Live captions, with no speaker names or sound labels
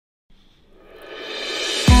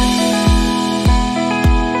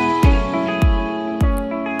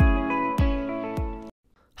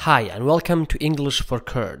Hi and welcome to English for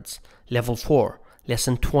Kurds, Level 4,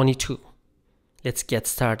 Lesson 22. Let's get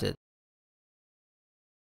started.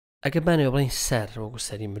 ئەگەر بانەوێ بڵین سەر وەکو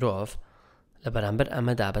سەری مرۆڤ لە بەرامبەر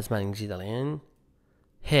ئەمەدا بە زمانی ئینگلیزی دەڵێن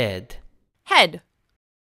head. Head.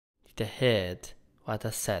 دیتە head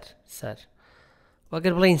واتە سەر.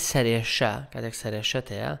 وەگەر بڵین سەرێشە کاتێک سەرێشەت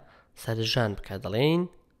هەیە سەرژان بکات دەڵێن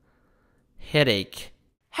headache.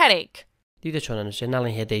 Headache. دیتە چۆنە نووسێ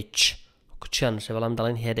ناڵێن headache کوچیان نووسێ بەڵام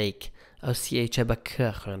دەڵێن headache ئەو CH بە ک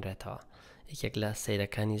خوێنرێتەوە یەکێک لە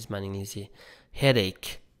سەیرەکانی زمانی ئینگلیزی headache.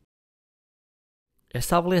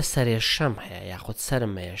 ئێستا بڵێ سەرێشەم هەیە یاخود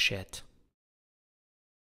سەرم مێشێت.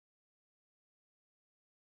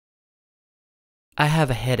 I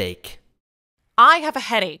have a headache. I have a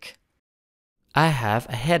headache. I have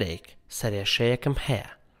a headache. سەرێشەیەکم هەیە.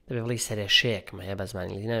 دەبێ بڵێ سەرێشەیەکم هەیە بە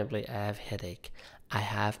زمانی ئینگلیزی نابێ بڵێ I have a headache. I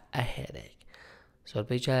have a headache.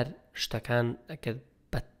 زۆربەی جار شتەکان ئەگەر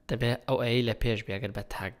دەبێ ئەو ئەی لە پێش بێ ئەگەر بە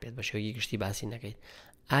تاک بێت بە شێوەیەکی گشتی باسی نەکەیت.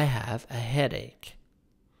 I have a headache.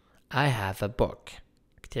 I have a book.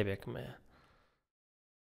 کتێبێکم هەیە.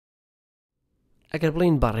 ئەگەر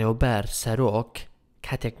بڵین بەڕێوەبەر سەرۆک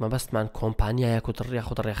کاتێک مەبەستمان کۆمپانیایەک و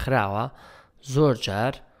ڕێکخراوە زۆر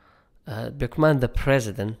جار بێکمان the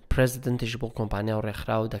presidentیش بۆ کۆمپانیا و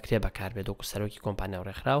ڕێکخراو دەکرێت بەکاربێت وەکو سەرۆکی کۆمپانیا و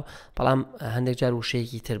ڕێکخراو بەڵام هەندێک جار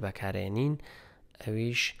وشەیەکی تر بەکارێنین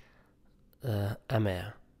ئەویش ئەمەیە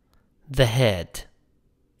the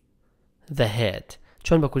head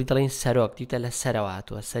چۆن بە کوردی دەڵێن سەرۆک دیتە لە سەرەوە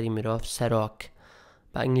هاتووە سەری مرۆڤ سەرۆک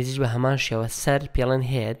بە ئینگلیزیش بە هەمان شێوە سەر پێڵێن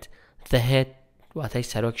head the head واتای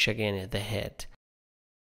سەرۆک شەگەێنێ the head.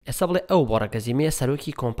 ئێستا بڵێ ئەو بۆ ڕەگەزیمەیە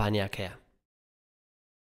سەرۆکی کۆمپانیاکەیە.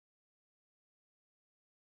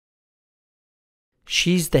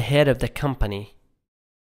 She's the head of the company.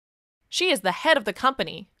 She is the head of the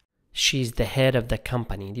company. She's the head of the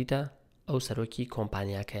company. دیتە ئەو سەرۆکی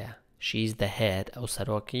کۆمپانیاکەیە. She's the head ئەو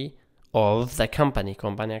سەرۆکی of the company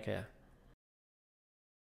کۆمپانیاکەیە.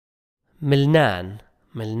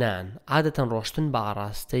 ملنان عادەتەن ڕۆشتن بە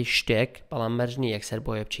ئاڕاستەی شتێک بەڵام مەرج نییە یەکسەر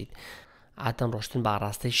بۆیە بچیت. عادەتەن ڕۆشتن بە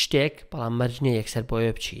ئاڕاستەی شتێک بەڵام مەرج نییە یەکسەر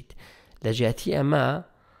بۆیە بچیت. لە جیاتی ئەمە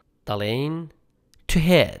دەڵێن to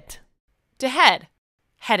head. To head.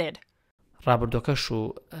 Headed. ڕابردۆکەش و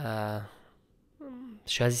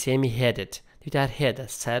شازی سێمی headed دیوتار headە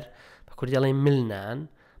سەر بە کوردی دەڵێن ملنان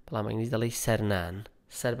بەڵام ئینگلیزی دەڵێ سەرنان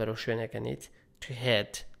سەر بەرەو شوێنەکەنیت to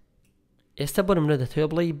head. ئێستا بۆ نمونە دەتەوێت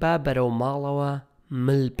بڵێ با بەرەو ماڵەوە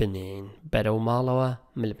مل بنێن بەرەو ماڵەوە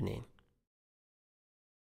مل بنێن.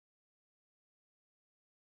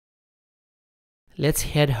 Let's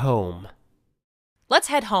head home. Let's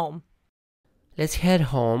head home. Let's head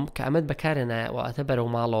home کە ئەمەد بەکارێنایە واتە بەرەو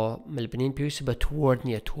ماڵەوە مل بنین پێویستە بە toward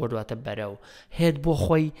نییە toward واتە بەرەو head بۆ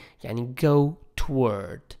خۆی یعنی go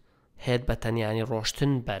toward head بە تەنیانی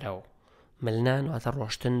ڕۆشتن بەرەو ملنان واتە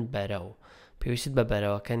ڕۆشتن بەرەو پێویست بە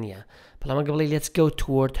بەرەوەکە نییە بەڵام ئەگە بڵێ let's go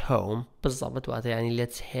toward home بزەبت واتە یعنی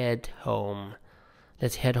let's head home.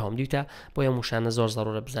 Let's head home دیوتە بۆ یە موشانە زۆر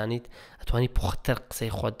زەڕورە بزانیت ئەتوانی پوختتر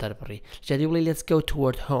قسەی خۆت دەربڕی جادی بڵێ let's go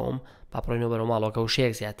toward home با بڕۆینەوە بەرەو ماڵەوە کە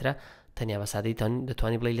وشەیەک زیاترە تەنیا بە سادەی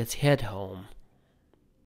دەتوانی بڵێ let's head home.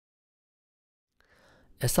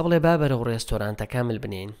 ئێستا بڵێ با بەرەو ڕێستۆرانتەکە مل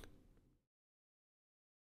بنێن.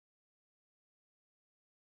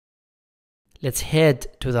 Let's head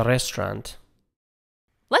to the restaurant.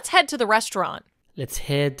 Let's head to the restaurant. Let's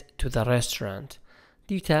head to the restaurant.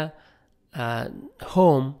 دیوتە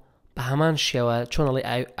home بە هەمان شێوە چۆنەڵی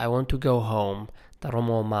I want to go home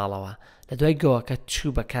دەڕۆمەوە ماڵەوە لە دوای گۆوەکە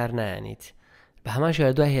چوو بەکار نایانیت بە هەمان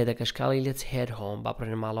شێوە دوای هێدەکە شکاڵی let's head home با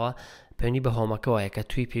بڕێنە ماڵەوە پەیوەندی بە هۆمەکەوەیە کە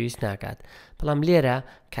توی پێویست ناکات بەڵام لێرە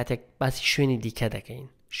کاتێک باسی شوێنی دیکە دەکەین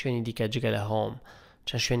شوێنی دیکە جگە لە هۆم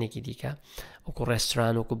چەند شوێنێکی دیکە وەکو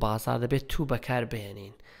ڕێستوران وەکو بازار دەبێت تو بەکار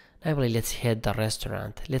بهێنین نابڵێ let's head the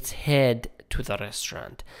restaurant let's head to the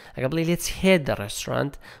restaurant ئەگە بڵێ let's head the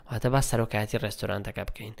restaurant واتە با سەرۆکایەتی ڕێستۆرانتەکە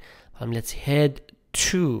بکەین بەڵام let's head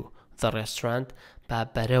to the restaurant با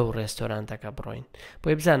بەرەو ڕێستۆرانتەکە بڕۆین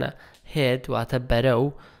بۆی بزانە head واتە بەرەو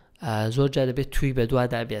زۆر جا دەبێت توی بە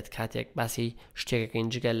دوادا بێت کاتێک باسی شتێکەکەین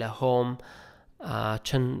جگە لە هۆم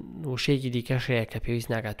چەند وشەیەکی دیکەشەیە کە پێویست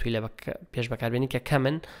ناکات توی لە پێش بەکاربێنی کە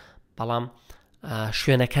کەمن بەڵام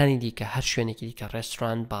شوێنەکانی دیکە هەر شوێنێکی دیکە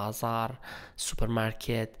ڕێستوران بازار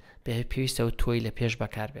سوپەرمارکێت پێویستە و تۆی لە پێش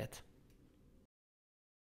بەکار بێت.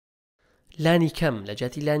 لانی کەم لە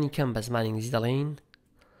جاتی لانی کەم بە زمانی ئینگلیزی دەڵێن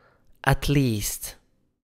at least.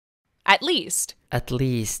 At least. At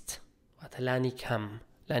least واتە لانی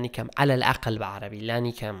کەم على الأقل بعربي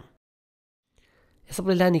لانی کەم. ئێستا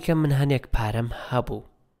بڵێ لانی کەم من هەنێک پارەم هەبوو.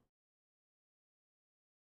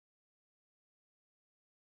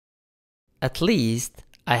 At least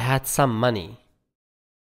I had some money.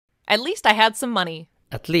 At least I had some money.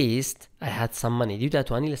 At least I had some money. دیوتا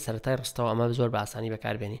توانی لسرتای ڕستەوە ئەمە زۆر باسانی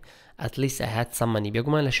بەکاربێنی. At least I had some money.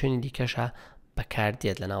 بێگومان لە شوێنی دیکەشە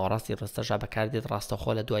بەکاردێت لە ناوەڕاستی ڕستەشە بەکاردێت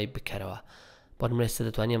ڕاستەخۆ لە دوای بکەرەوە. بۆ نمونە ئێستا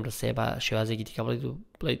دەتوانی ئەم ڕستەیە بە شێوازێکی دیکە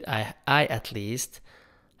بڵێیت I at least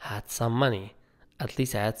had some money. At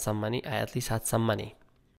least I had some money. I at least had some money.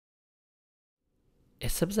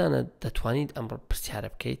 ئێستا بزانە دەتوانیت ئەم پرسیارە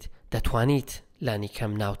بکەیت. دەتوانیت لانی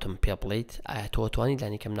کەم ناوتم پێ بڵێیت. ئایا تۆ توانیت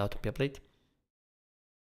لانی کەم ناوتم پێ بڵێیت؟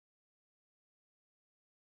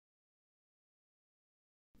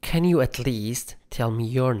 Can you at least tell me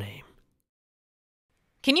your name?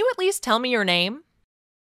 Can you at least tell me your name?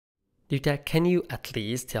 دیوتا can you at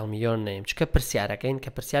least tell me your name؟ چکە پرسیارەکەین کە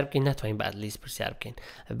پرسیار بکەین ناتوانین بە at least پرسیار بکەین.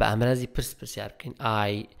 بە ئامرازی پرسیار بکەین.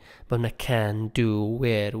 I بەمە can do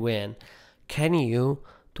where when. Can you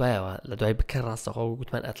دوایەوە لە دوای بکە ڕاستەخۆ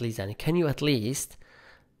گوتمان at least زانی. Can you at least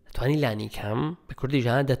دەتوانی لانی کەم بە کوردی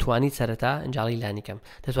ژان دەتوانیت سەرەتا ئەنجاڵی لانی کەم.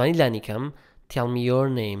 دەتوانی لانی کەم tell me your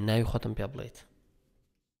name ناوی خۆتم پێ بڵێیت.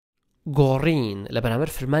 گۆڕین لە بەرامبەر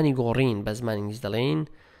فرمانی گۆڕین بە زمانی ئینگلیزی دەڵێن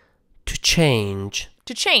to change.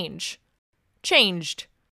 To change. Changed.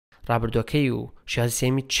 ڕابردووەکەی و شێوازی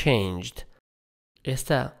سێمی changed.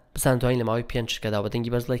 ئێستا بزان دوای لە ماوەی 5 شکەدا بە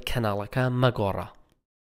دەنگی بەرز بڵێ کەناڵەکە مەگۆڕە.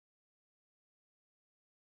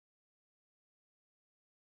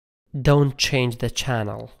 Don't change the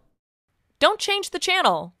channel. Don't change the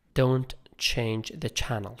channel. Don't change the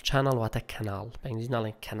channel. Channel واتە کەناڵ. بە ئینگلیزی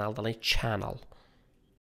ناڵێن کەناڵ دەڵێن channel.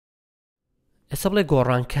 ئێستا بڵێ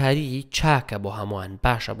گۆڕانکاری چاکە بۆ هەمووان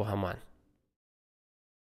باشە بۆ هەمووان.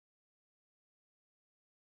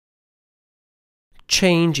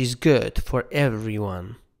 Change is good for everyone.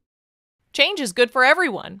 Change is good for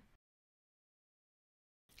everyone.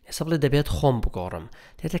 ئێستا بڵێ دەبێت خۆم بگۆڕم.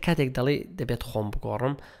 دێتە کاتێک دەڵێ دەبێت خۆم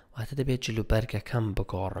بگۆڕم واتە دەبێت جلوبەرگەکەم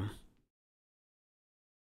بگۆڕم.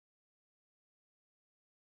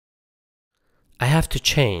 I have to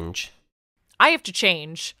change. I have to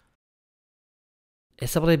change.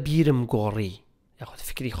 ئێستا بڵێ بیرم گۆڕی یاخود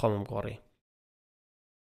فکری خۆمم گۆڕی.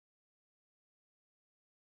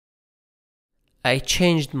 I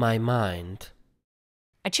changed my mind.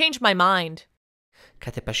 I changed my mind.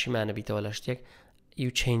 کاتێ پەشیمانە بیتەوە لە شتێک you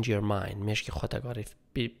change your mind مێشکی خۆتە گۆڕی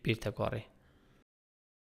بیرتە گۆڕی.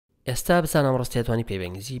 ئێستا بزانم ڕاستی دەتوانی پێی بە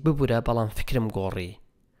ئینگلیزی ببوورە بەڵام فکرم گۆڕی.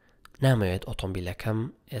 نامەوێت ئۆتۆمبیلەکەم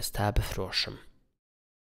ئێستا بفرۆشم.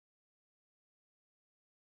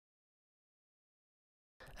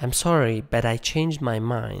 I'm sorry, but I changed my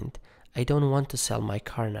mind. I don't want to sell my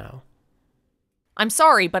car now. I'm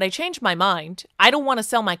sorry, but I changed my mind. I don't want to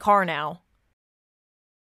sell my car now.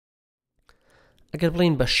 ئەگەر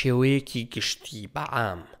بڵین بە شێوەیەکی گشتی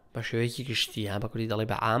بەعام بە شێوەیەکی گشتی ها بە کوردی دەڵێ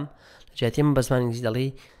بەعام لە جیاتی من بە زمانی ئینگلیزی دەڵێ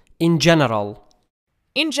in general.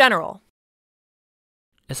 In general.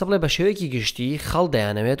 ئێستا بڵێ بە شێوەیەکی گشتی خەڵ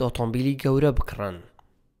دەیانەوێت ئۆتۆمبیلی گەورە بکڕن.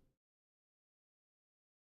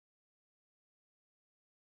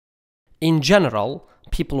 In general,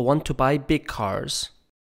 people want to buy big cars.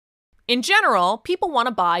 In general, people want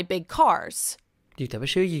to buy big cars. دیتە بە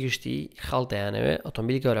شێوەیەکی گشتی خەڵ دەیانەوێت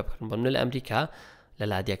ئۆتۆمبیلی گەورە بکڕن. بۆ منە لە ئەمریکا لە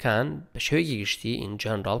لادیەکان بە شێوەیەکی گشتی in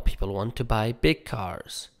general people want to buy big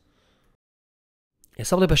cars.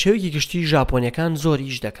 ئێستا بڵێ بە شێوەیەکی گشتی ژاپۆنیەکان زۆر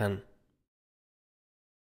ئیش دەکەن.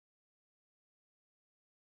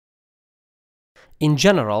 In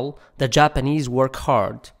general, the Japanese work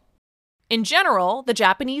hard. In general, the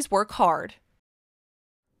Japanese work hard.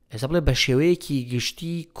 ئێستا بڵێ بە شێوەیەکی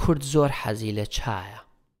گشتی کورد زۆر حەزی لە چایە.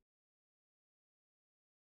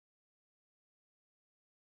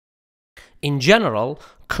 In general,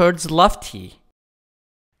 Kurds love tea.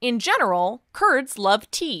 In general, Kurds love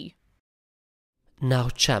tea.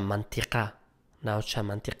 ناوچە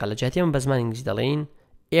منتیقە لە جیاتی من بە زمانی ئینگلیزی دەڵێن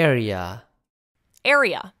area.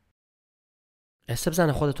 Area. ئێستا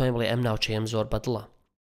بزانە خۆ دەتوانین بڵێ ئەم ناوچەیەم زۆر بەدڵە.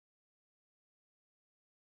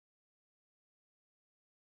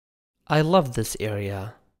 I love this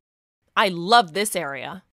area. I love this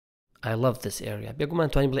area. I love this area. بێگومان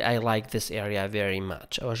توانی بڵێ I like this area very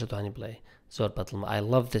much. ئەوەش دەتوانی بڵێ زۆر بەدڵمە. I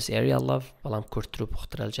love this area. love بەڵام کورتتر و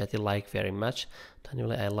پوخترە لە جیاتی like very much. توانی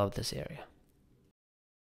بڵێ I love this area.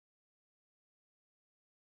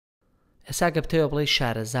 ئێستا گە بتەوە بڵێ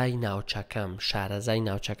شارەزای ناوچەکەم. شارەزای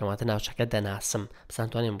ناوچەکەم واتە ناوچەکە دەناسم. بزان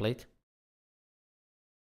توانین بڵێیت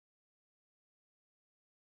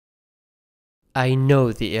I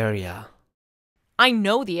know the area. I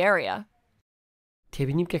know the area.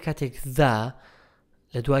 تێبینیم کە کاتێک ذا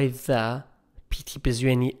لە دوای ذا پیتی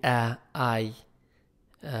بزوێنی ئای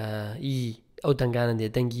ئی ئەو دەنگانە دێ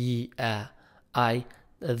دەنگی ئای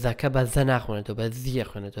ذەکە بە ذە ناخوێنێتەوە بە ذیە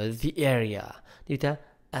خوێنێتەوە the area. دیتە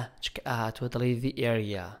چکە ئاهاتوە دەڵێ the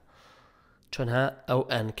area چۆنها ئەو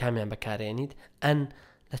ئەن کامیان بەکارێنیت ئەن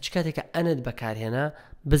لە چ کاتێکە ئەنت بەکارهێنا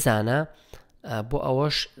بزانە بۆ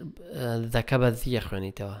ئەوەش دەکە بە the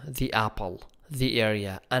خوێنیتەوە the apple the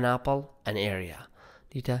area an apple an area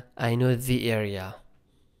دیتە I know the area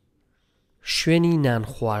شوێنی نان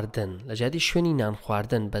خواردن لە جیاتی شوێنی نان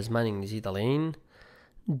خواردن بە زمانی ئینگلیزی دەڵێن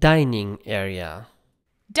dining area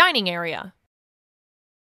Dining area.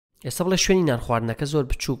 ئێستا بڵێ شوێنی نان خواردنەکە زۆر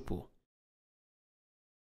بچووک بوو.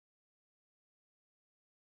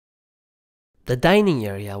 The dining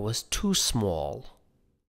area was too small.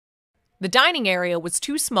 The dining area was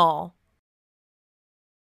too small.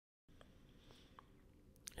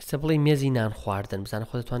 ئێستا بڵێ مێزی نان خواردن بزانە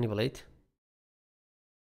خۆ دەتوانی بڵێیت.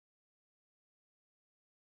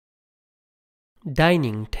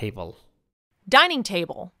 Dining table. Dining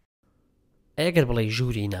table. ئەگەر بڵێ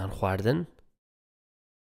ژووری نان خواردن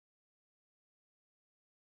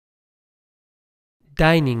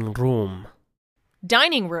dining room.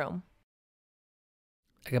 Dining room.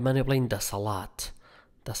 ئەگەرمانێ بڵێن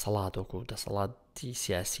دەسەڵات وەکو دەسەڵاتی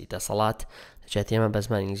سیاسی دەسەڵات لە جیاتی ئێمە بە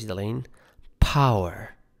زمانی ئینگلیزی دەڵێن power.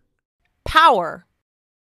 Power.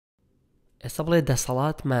 ئێستا بڵێ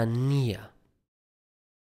دەسەڵاتمان نییە.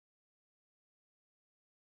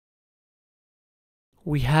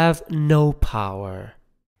 We have no power.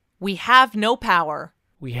 We have no power.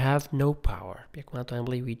 We have no power. پێکمانتوانین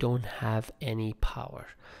بڵێ we don't have any power.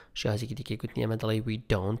 شێوازێکی دیکەی گوتنی ئێمە دەڵێ we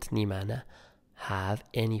don't نیمانە have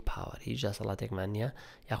any power. هیچ دەسەڵاتێکمان نییە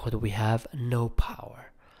یاخود we have no power.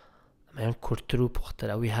 ئەمەیان کورتتر و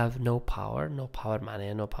پوخترە we have no power. No power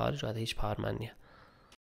معنەیە no power جواتە هیچ پاوەرمان نییە.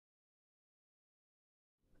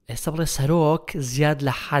 ئێستا بڵێ سەرۆک زیاد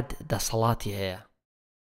لە حەد دەسەڵاتی هەیە.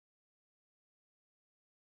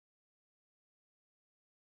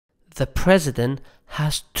 The president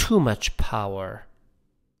has too much power.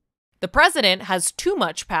 The president has too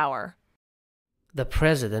much power. The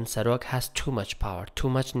president سەرۆک has too much power. Too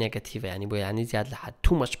much negative یعنی بۆ یعنی زیاد لە حەد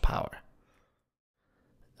too much power.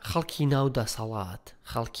 خەڵکی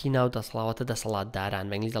ناو دەسەڵاتە دەسەڵاتداران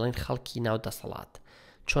بە ئینگلیزی دەڵێن خەڵکی ناو دەسەڵات.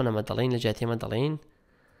 چۆن ئەمە دەڵێن لە جیاتی ئێمە دەڵێن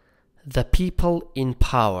the people in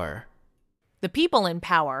power. The people in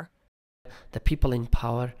power. The people in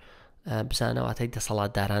power بزانە واتای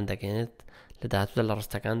دەسەڵاتداران دەگەێنێت لە داهاتوودا لە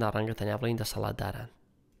ڕستەکاندا ڕەنگە تەنیا بڵێن دەسەڵاتداران.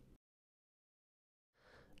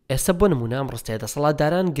 ئێستا بۆ نمونە ئەم ڕستەیە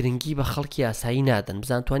دەسەڵاتداران گرنگی بە خەڵکی ئاسایی نادەن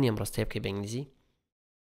بزان توانی ئەم ڕستەیە بکەی بە ئینگلیزی.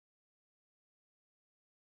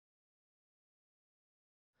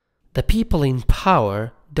 The people in power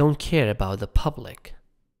don't care about the public.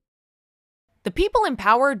 The people in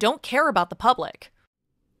power don't care about the public.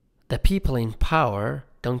 The people in power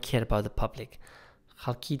don't care about the public.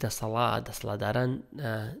 خەڵکی دەسەڵاتداران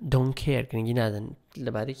don't care گرنگی نادەن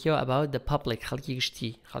لەبارەیەکیەوە about the public خەڵکی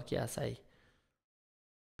گشتی خەڵکی ئاسایی.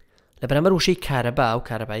 لە بەرامبەر وشەی کارەبا و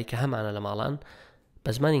کارەبایی کە هەمانە لە ماڵان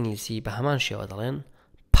بە زمانی ئینگلیزی بە هەمان شێوە دەڵێن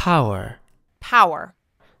power. Power.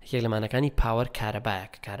 یەک لەمانەکانی power کارەبایە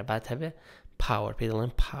کە کارەبات هەبێ power پێی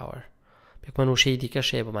دەڵێن power. پێکمان وشەی دیکەش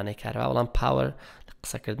هەیە بە مانای کارەبا بەڵام power لە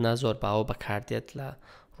قسەکردنا زۆر باوە بەکاردێت لە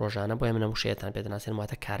ڕۆژانە بۆیە منە وشەیەتان پێ دەناسێن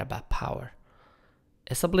واتە کارەبا power.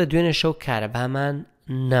 ئێستا بڵێ دوێنێ شەو کارەبامان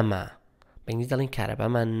نەما بە ئینگلیزی دەڵێن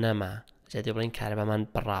کارەبامان نەما جادی بڵێن کارەبامان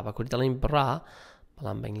بڕا بە کوردی دەڵێن بڕا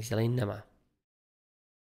بەڵام بە ئینگلیزی دەڵێن نەما.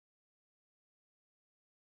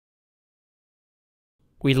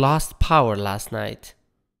 We lost power last night.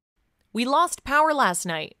 We lost power last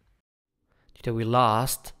night. دیتە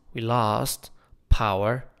we lost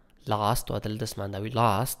power lost واتە لە دەستماندا we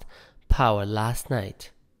lost power last night.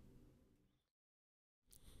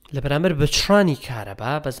 لە بەرامبەر بچڕانی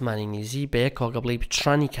کارەبا بە زمانی ئینگلیزی بە یەک کۆگە بڵێ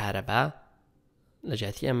بچڕانی کارەبا لە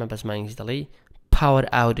جیاتی ئەمە بە زمانی ئینگلیزی دەڵێ power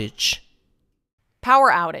outage. Power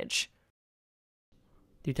outage.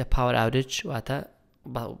 دیتە power outage واتە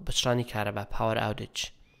بچڕانی کارەبا power outage.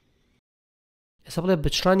 ئێستا بڵێ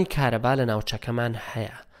بچڕانی کارەبا لە ناوچەکەمان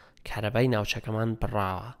هەیە کارەبای ناوچەکەمان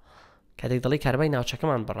بڕاوە. کاتێک دەڵێ کارەبای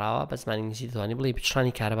ناوچەکەمان بڕاوە بە زمانی ئینگلیزی دەتوانی بڵێ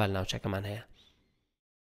بچڕانی کارەبا لە ناوچەکەمان هەیە.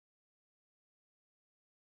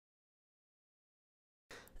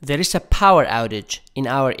 There is a power outage in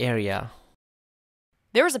our area.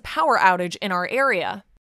 There is a power outage in our area.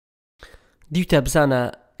 دیتە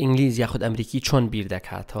بزانە ئینگلیز یاخود ئەمریکی چۆن بیر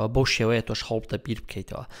دەکاتەوە بەو شێوەیە تۆش هەوڵ بدە بیر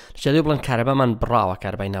بکەیتەوە. لەجێ بڵێن کارەبامان بڕاوە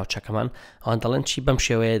کارەبای ناوچەکەمان ئەوان دەڵێن چی بەم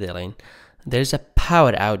شێوەیە دەڵێن There is a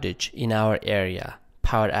power outage in our area.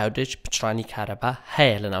 Power outage بچڕانی کارەبا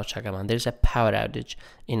هەیە لە ناوچەکەمان. There is a power outage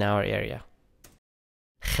in our area.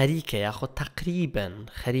 خەریکە یاخود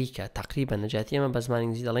خەریکە تقریبا لە جیاتی ئێمە بە زمانی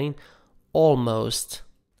ئینگلیزی دەڵێن almost.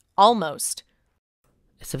 Almost.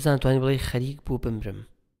 ئێستا بزانە توانی بڵێ خەریک بوو بمرم.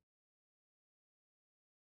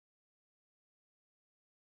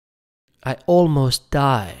 I almost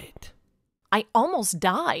died. I almost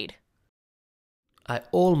died. I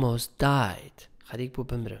almost died. خەریک بوو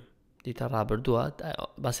بمرم. دیتە ڕابردووە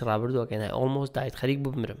باسی ڕابردووەکەین. I almost died. خەریک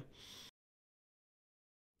بوو بمرم.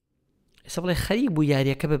 ئێستا بڵێ خەریک بوو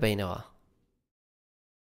یاریەکە ببینەوە.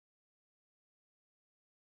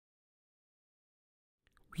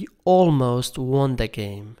 We almost won the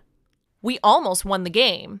game. We almost won the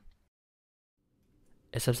game.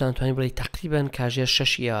 ئێستا بزانم توانی بڵێ تقریباً کاژێر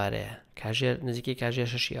 6 ئێوارەیە. کاژێر نزیکەی کاژێر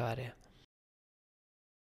 6 ئێوارەیە.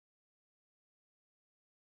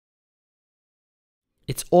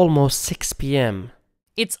 It's almost 6 p.m.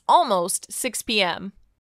 It's almost 6 p.m.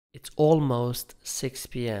 It's almost 6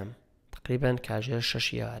 p.m. تقریباً کاژێر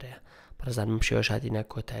 6 ئێوارەیە. بەڕێزانم شێوەش هاتینە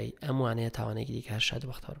کۆتایی ئەم وانەیە تاوانێکی دیکە شاد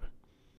بەختەوەر بن.